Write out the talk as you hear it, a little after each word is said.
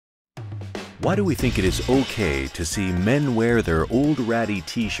Why do we think it is okay to see men wear their old ratty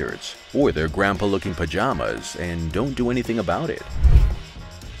t-shirts or their grandpa-looking pajamas and don't do anything about it?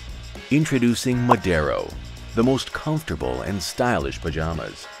 Introducing Modero, the most comfortable and stylish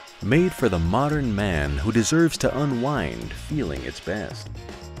pajamas, made for the modern man who deserves to unwind feeling its best.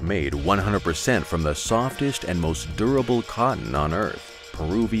 Made 100% from the softest and most durable cotton on earth,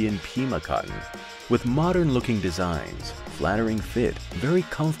 Peruvian Pima Cotton, with modern-looking designs, flattering fit, very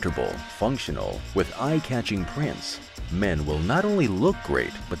comfortable, functional, with eye-catching prints. Men will not only look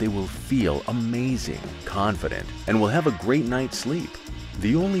great, but they will feel amazing, confident, and will have a great night's sleep.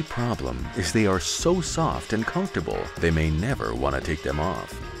 The only problem is they are so soft and comfortable, they may never want to take them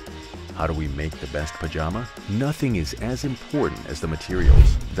off. How do we make the best pajama? Nothing is as important as the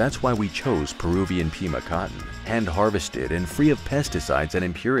materials. That's why we chose Peruvian Pima Cotton, hand-harvested and free of pesticides and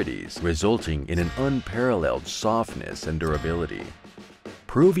impurities, resulting in an unparalleled softness and durability.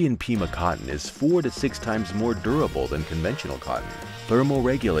 Peruvian Pima Cotton is 4 to 6 times more durable than conventional cotton.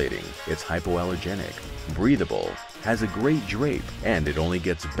 Thermoregulating, it's hypoallergenic, breathable, has a great drape, and it only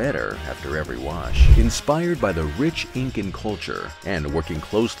gets better after every wash. Inspired by the rich Incan culture and working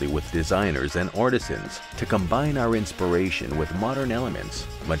closely with designers and artisans to combine our inspiration with modern elements,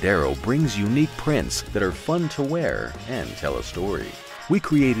 Modero brings unique prints that are fun to wear and tell a story. We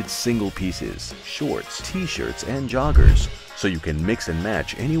created single pieces, shorts, t-shirts, and joggers, so you can mix and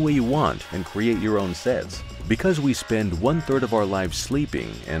match any way you want and create your own sets. Because we spend 1/3 of our lives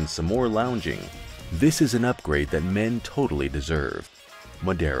sleeping and some more lounging, this is an upgrade that men totally deserve.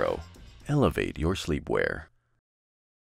 Modero, elevate your sleepwear.